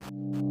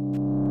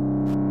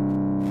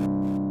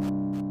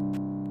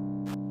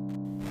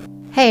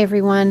Hey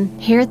everyone,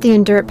 here at the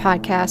Endure It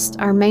podcast,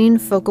 our main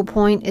focal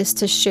point is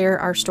to share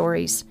our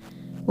stories.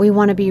 We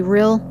want to be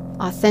real,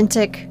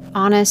 authentic,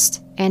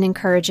 honest, and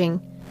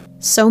encouraging.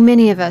 So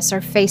many of us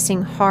are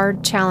facing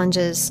hard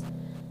challenges.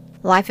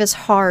 Life is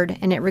hard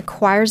and it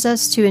requires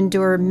us to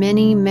endure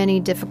many, many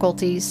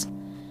difficulties.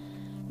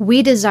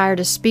 We desire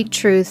to speak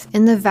truth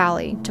in the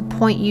valley to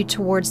point you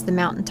towards the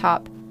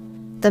mountaintop.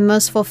 The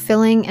most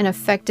fulfilling and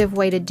effective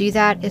way to do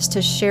that is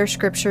to share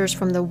scriptures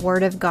from the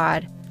Word of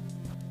God.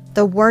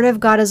 The Word of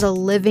God is a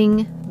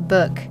living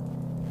book.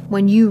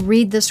 When you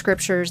read the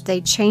scriptures, they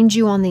change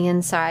you on the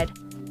inside.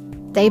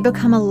 They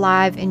become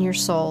alive in your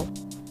soul.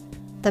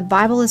 The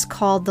Bible is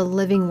called the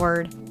living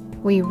Word.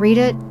 We read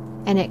it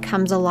and it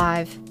comes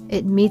alive.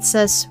 It meets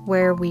us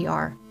where we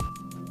are.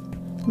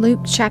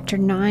 Luke chapter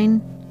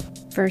 9,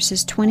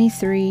 verses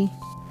 23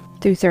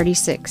 through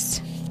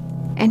 36.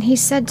 And he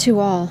said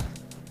to all,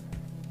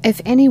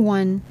 "If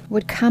anyone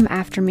would come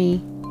after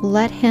me,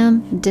 let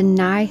him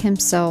deny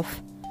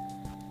himself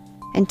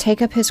and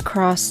take up his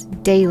cross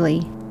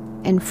daily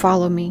and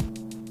follow me.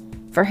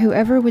 For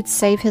whoever would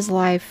save his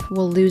life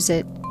will lose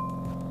it,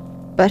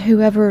 but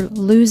whoever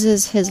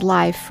loses his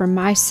life for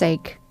my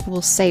sake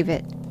will save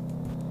it.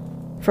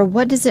 For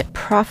what does it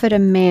profit a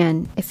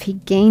man if he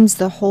gains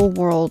the whole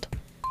world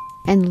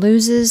and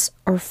loses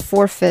or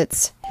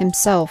forfeits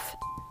himself?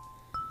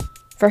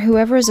 For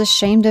whoever is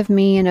ashamed of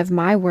me and of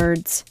my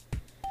words,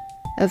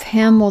 of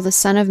him will the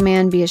Son of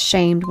Man be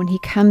ashamed when he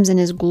comes in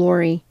his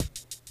glory,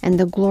 and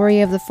the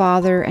glory of the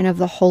Father and of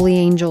the holy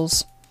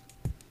angels.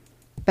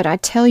 But I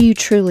tell you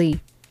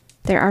truly,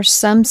 there are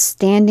some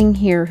standing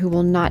here who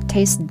will not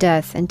taste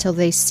death until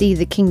they see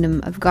the kingdom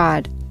of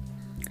God."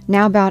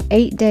 Now about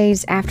 8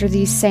 days after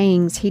these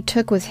sayings, he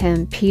took with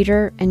him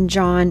Peter and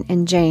John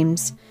and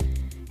James,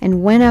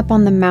 and went up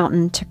on the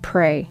mountain to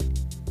pray.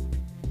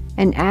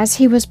 And as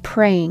he was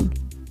praying,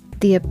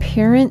 the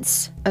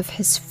appearance of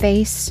his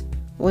face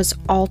was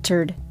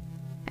altered,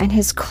 and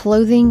his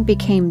clothing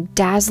became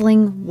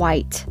dazzling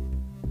white.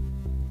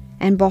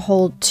 And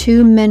behold,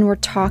 2 men were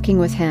talking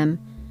with him,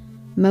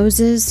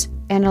 Moses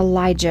and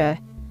Elijah,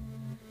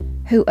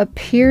 who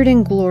appeared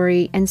in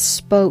glory and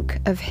spoke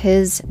of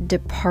his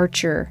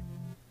departure,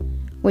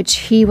 which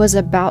he was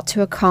about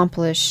to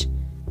accomplish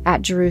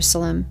at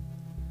Jerusalem.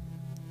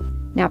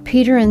 Now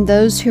Peter and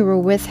those who were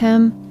with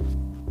him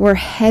were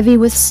heavy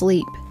with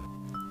sleep,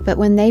 but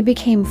when they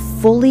became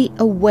fully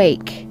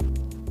awake,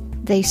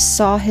 they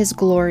saw his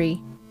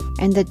glory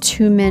and the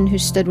 2 men who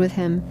stood with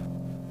him.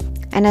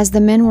 And as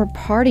the men were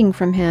parting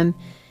from him,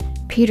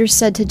 Peter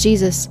said to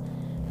Jesus,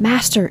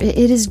 "Master, it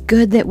is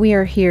good that we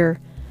are here.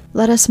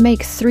 Let us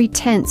make 3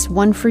 tents,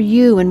 one for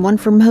you and one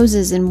for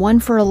Moses and one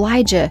for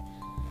Elijah,"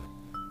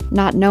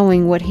 not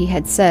knowing what he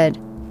had said.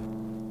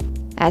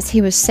 As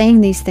he was saying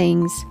these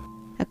things,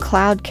 a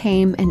cloud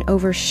came and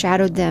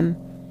overshadowed them,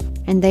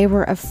 and they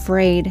were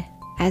afraid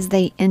as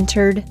they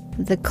entered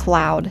the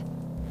cloud.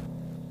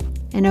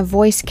 And a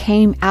voice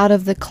came out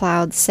of the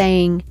cloud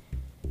saying,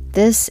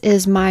 "This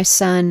is my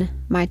Son,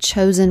 my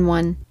chosen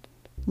one.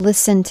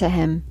 Listen to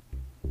him."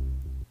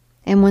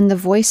 And when the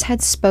voice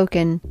had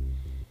spoken,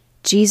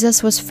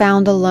 Jesus was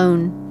found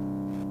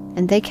alone,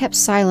 and they kept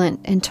silent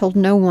and told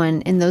no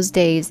one in those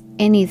days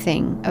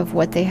anything of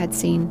what they had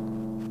seen.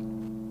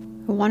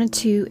 I wanted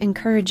to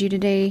encourage you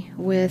today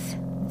with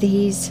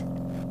these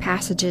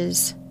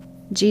passages.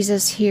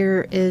 Jesus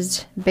here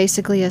is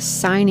basically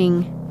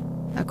assigning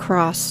a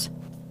cross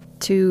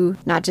to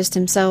not just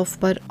himself,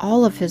 but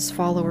all of his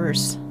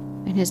followers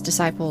and his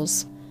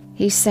disciples.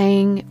 He's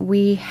saying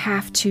we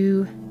have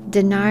to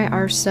deny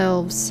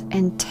ourselves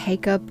and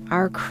take up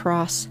our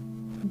cross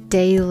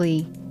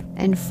daily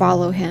and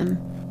follow him.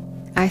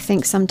 I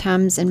think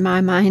sometimes in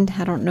my mind,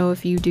 I don't know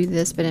if you do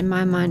this, but in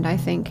my mind I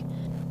think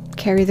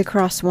carry the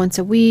cross once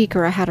a week,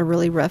 or I had a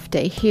really rough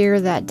day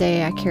here, that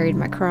day I carried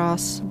my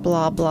cross,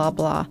 blah, blah,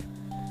 blah.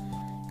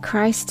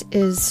 Christ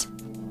is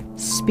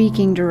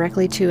speaking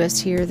directly to us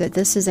here that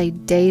this is a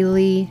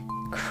daily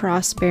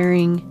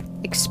cross-bearing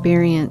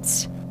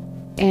experience.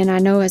 And I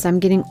know as I'm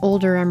getting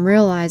older, I'm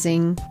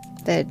realizing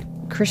that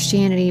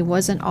Christianity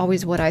wasn't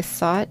always what I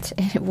thought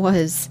it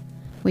was.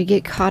 We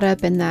get caught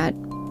up in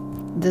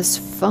this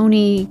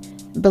phony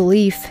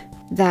belief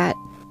that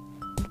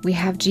we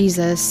have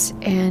Jesus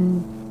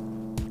and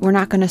we're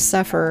not going to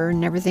suffer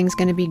and everything's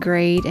going to be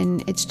great,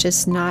 and it's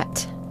just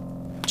not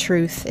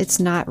truth. It's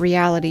not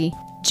reality.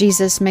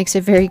 Jesus makes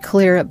it very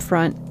clear up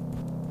front.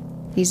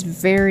 He's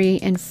very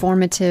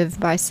informative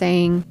by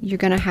saying you're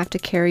going to have to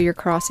carry your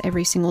cross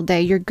every single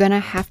day. You're going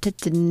to have to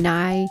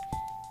deny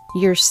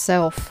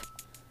yourself.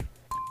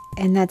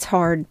 And that's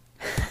hard.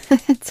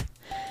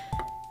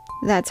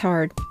 That's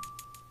hard.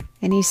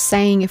 And he's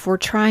saying if we're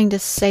trying to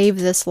save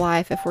this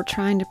life, if we're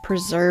trying to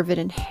preserve it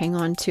and hang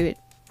on to it,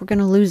 we're going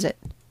to lose it.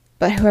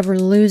 But whoever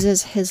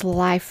loses his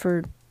life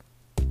for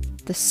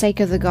the sake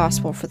of the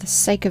gospel, for the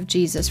sake of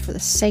Jesus, for the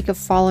sake of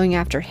following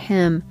after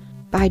him,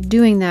 by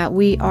doing that,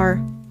 we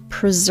are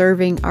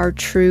preserving our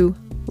true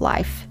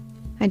life.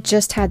 I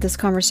just had this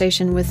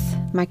conversation with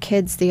my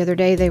kids the other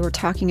day. They were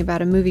talking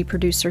about a movie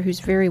producer who's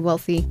very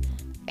wealthy,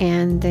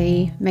 and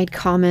they made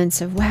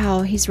comments of,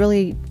 wow, he's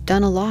really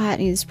done a lot.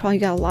 He's probably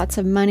got lots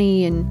of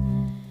money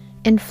and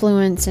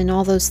influence and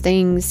all those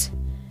things.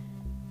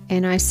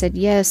 And I said,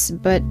 yes,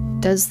 but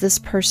does this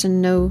person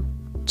know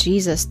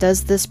Jesus?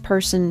 Does this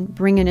person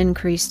bring an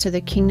increase to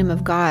the kingdom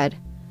of God?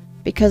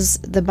 Because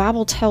the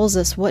Bible tells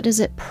us, what does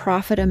it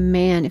profit a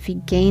man if he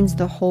gains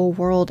the whole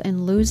world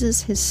and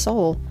loses his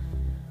soul?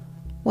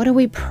 What do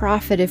we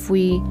profit if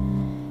we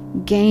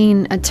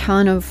gain a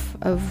ton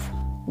of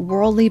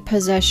worldly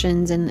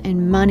possessions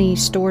and money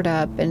stored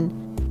up,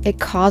 and it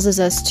causes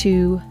us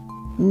to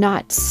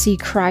not see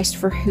Christ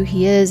for who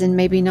he is and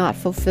maybe not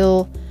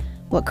fulfill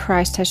what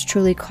Christ has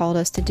truly called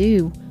us to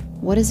do?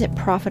 What does it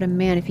profit a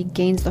man if he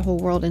gains the whole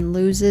world and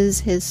loses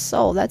his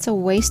soul? That's a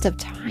waste of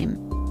time.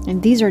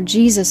 And these are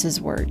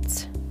Jesus's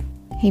words.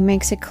 He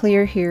makes it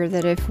clear here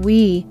that if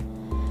we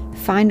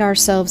find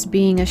ourselves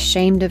being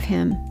ashamed of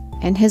him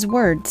and his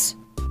words,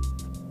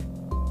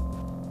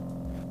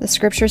 the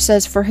scripture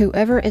says, for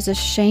whoever is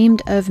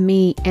ashamed of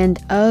me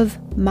and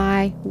of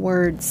my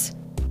words,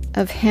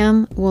 of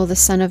him will the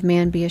Son of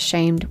Man be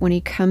ashamed when he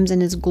comes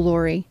in his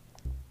glory.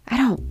 I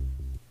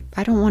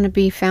don't want to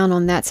be found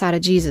on that side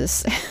of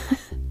Jesus.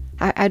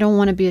 I don't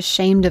want to be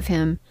ashamed of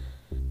him.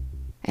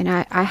 And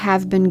I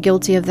have been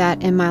guilty of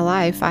that in my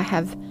life. I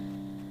have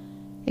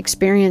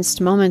experienced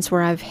moments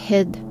where I've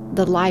hid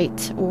the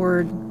light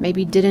or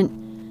maybe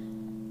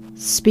didn't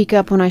speak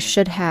up when I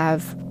should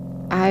have.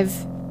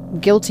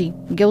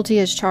 Guilty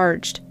as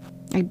charged.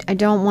 I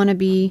don't want to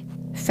be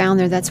found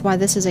there. That's why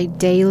this is a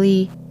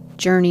daily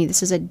journey.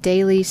 This is a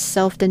daily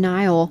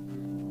self-denial.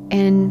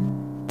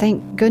 And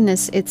thank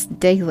goodness it's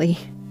daily.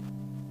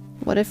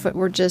 What if it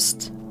were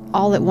just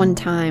all at one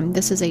time?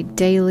 This is a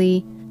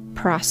daily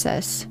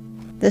process.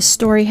 This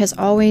story has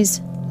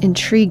always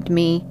intrigued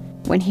me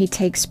when he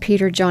takes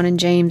Peter, John, and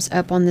James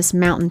up on this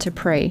mountain to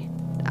pray.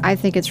 I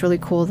think it's really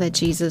cool that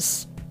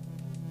Jesus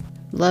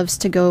loves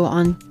to go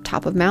on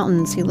top of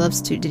mountains.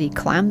 Did he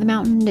climb the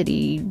mountain? Did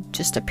he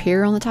just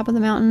appear on the top of the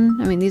mountain?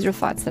 I mean, these are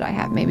thoughts that I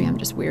have. Maybe I'm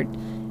just weird.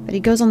 But he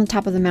goes on the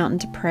top of the mountain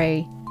to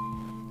pray.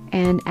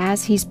 And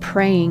as he's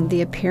praying,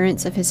 the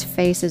appearance of his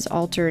face is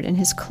altered and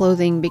his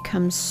clothing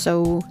becomes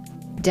so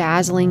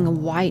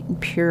dazzling white and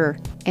pure.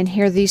 And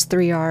here these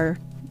three are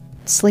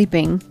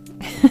sleeping,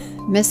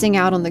 missing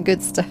out on the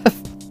good stuff.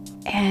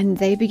 And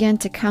they begin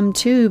to come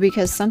to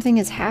because something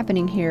is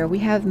happening here. We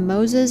have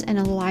Moses and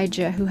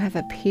Elijah who have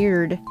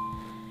appeared,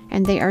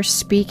 and they are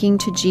speaking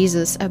to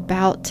Jesus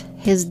about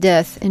his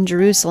death in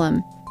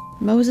Jerusalem.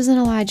 Moses and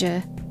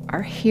Elijah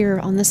are here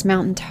on this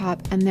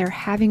mountaintop, and they're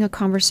having a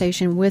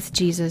conversation with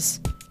Jesus.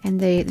 And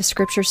the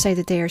scriptures say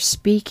that they are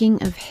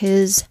speaking of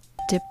his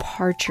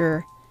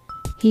departure.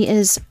 He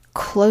is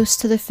close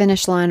to the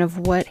finish line of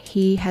what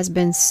he has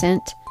been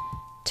sent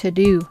to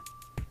do.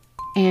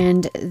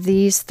 And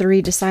these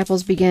three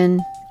disciples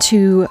begin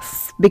to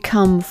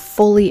become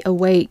fully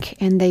awake,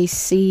 and they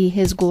see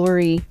his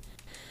glory.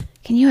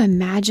 Can you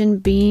imagine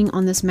being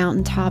on this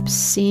mountaintop,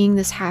 seeing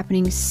this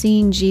happening,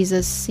 seeing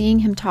Jesus, seeing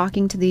him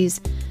talking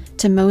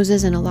to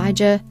Moses and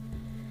Elijah?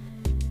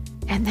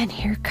 And then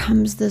here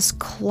comes this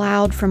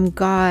cloud from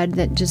God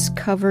that just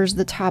covers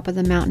the top of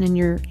the mountain, and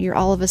you're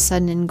all of a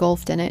sudden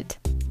engulfed in it.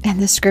 And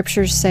the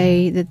scriptures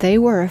say that they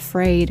were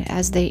afraid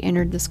as they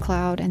entered this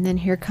cloud. And then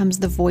here comes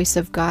the voice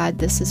of God.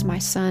 This is my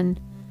son,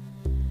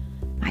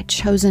 my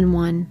chosen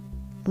one.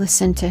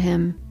 Listen to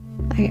him.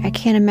 I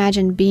can't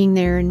imagine being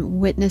there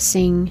and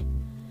witnessing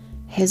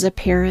his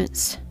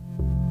appearance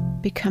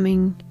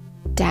becoming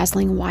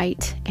dazzling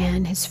white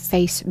and his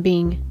face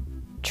being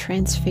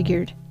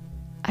transfigured.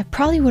 I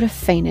probably would have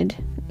fainted.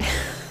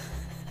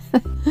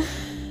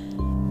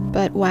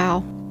 But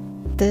wow.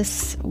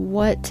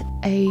 What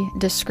a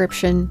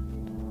description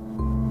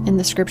in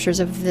the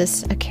scriptures of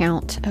this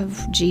account of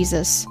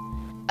Jesus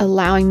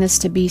allowing this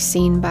to be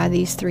seen by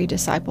these three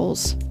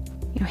disciples.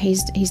 You know,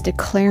 he's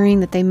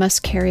declaring that they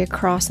must carry a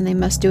cross and they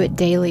must do it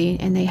daily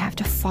and they have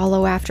to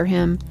follow after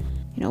him.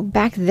 You know,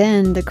 back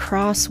then the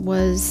cross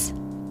was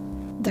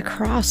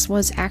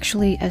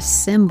actually a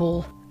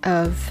symbol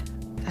of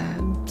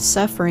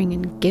suffering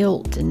and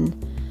guilt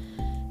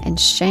and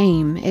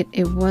shame.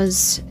 It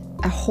was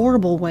a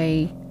horrible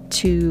way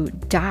to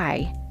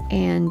die,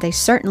 and they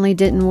certainly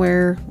didn't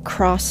wear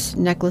cross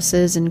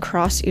necklaces and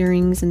cross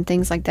earrings and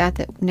things like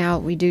that now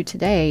we do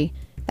today.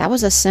 That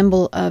was a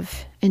symbol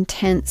of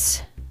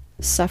intense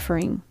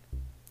suffering.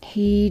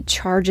 He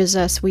charges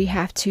us we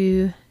have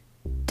to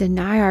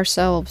deny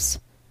ourselves,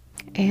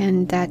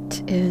 and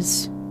that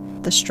is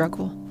the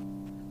struggle.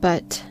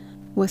 But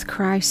with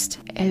Christ,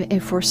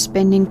 if we're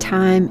spending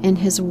time in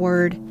his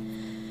word,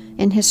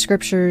 in his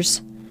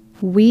scriptures,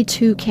 we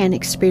too can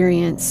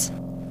experience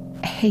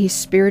a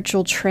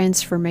spiritual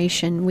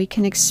transformation. We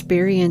can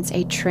experience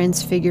a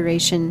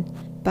transfiguration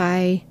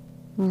by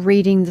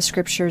reading the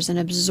scriptures and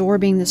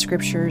absorbing the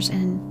scriptures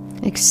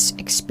and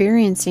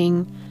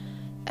experiencing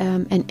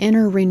an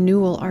inner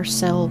renewal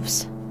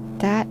ourselves.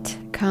 That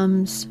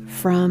comes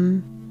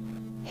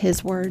from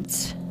his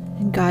words.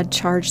 And God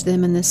charged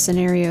them in this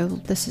scenario,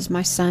 this is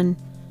my son.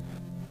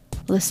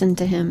 Listen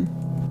to him.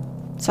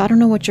 So I don't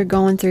know what you're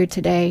going through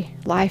today.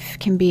 Life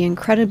can be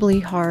incredibly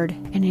hard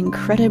and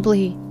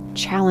incredibly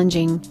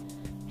challenging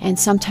and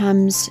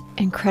sometimes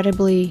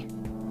incredibly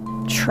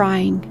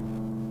trying.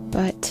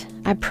 But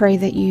I pray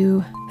that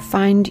you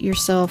find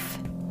yourself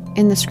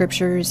in the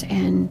scriptures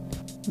and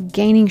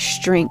gaining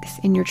strength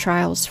in your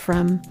trials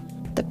from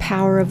the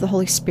power of the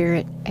Holy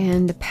Spirit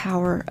and the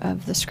power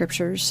of the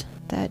scriptures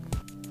that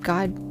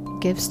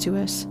God gives to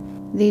us.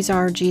 These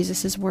are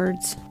Jesus'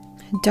 words.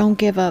 Don't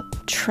give up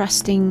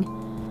trusting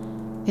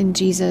in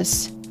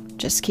Jesus.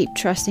 Just keep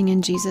trusting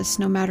in Jesus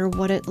no matter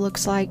what it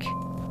looks like.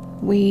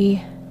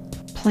 We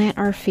plant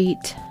our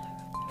feet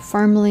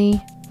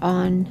firmly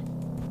on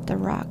the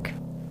rock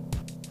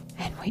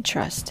and we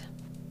trust.